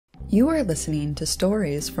You are listening to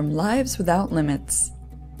stories from Lives Without Limits.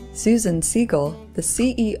 Susan Sygall, the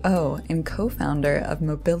CEO and co-founder of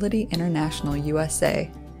Mobility International USA,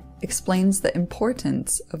 explains the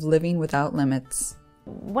importance of living without limits.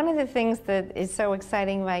 One of the things that is so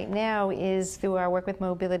exciting right now is through our work with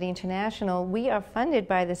Mobility International, we are funded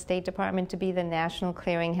by the State Department to be the National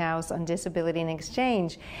Clearinghouse on Disability and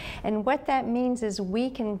Exchange. And what that means is we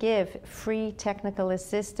can give free technical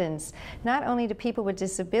assistance, not only to people with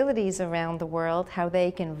disabilities around the world, how they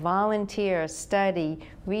can volunteer, study,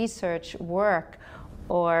 research, work,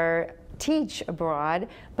 or teach abroad,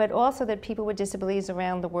 but also that people with disabilities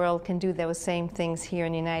around the world can do those same things here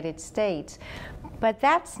in the United States. But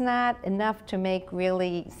that's not enough to make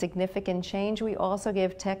really significant change. We also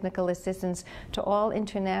give technical assistance to all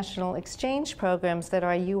international exchange programs that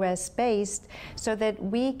are US-based so that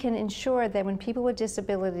we can ensure that when people with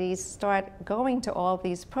disabilities start going to all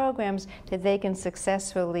these programs, that they can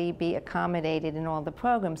successfully be accommodated in all the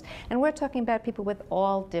programs. And we're talking about people with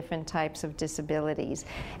all different types of disabilities.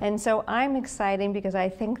 And so I'm excited because I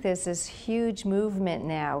think there's this huge movement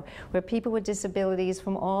now where people with disabilities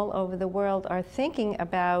from all over the world are thinking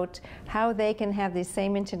about how they can have these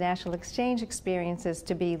same international exchange experiences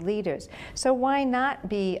to be leaders. So why not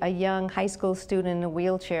be a young high school student in a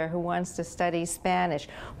wheelchair who wants to study Spanish?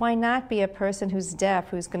 Why not be a person who's deaf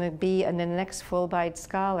who's going to be the next Fulbright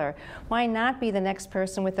scholar? Why not be the next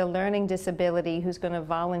person with a learning disability who's going to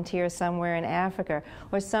volunteer somewhere in Africa?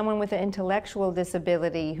 Or someone with an intellectual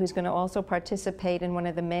disability who's going to also participate in one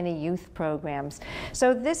of the many youth programs?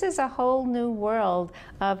 So this is a whole new world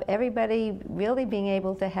of everybody really being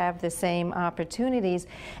able to have the same opportunities.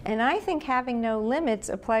 And I think having no limits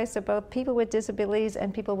applies to both people with disabilities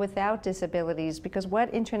and people without disabilities, because what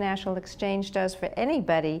international exchange does for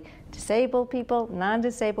anybody, disabled people,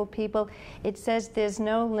 non-disabled people, it says there's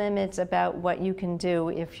no limits about what you can do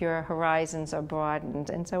if your horizons are broadened.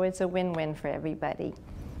 And so it's a win-win for everybody.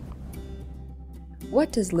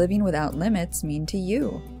 What does living without limits mean to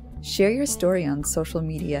you? Share your story on social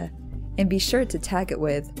media and be sure to tag it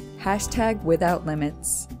with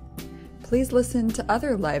 #withoutlimits. Please listen to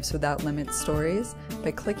other Lives Without Limits stories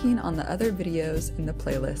by clicking on the other videos in the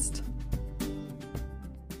playlist.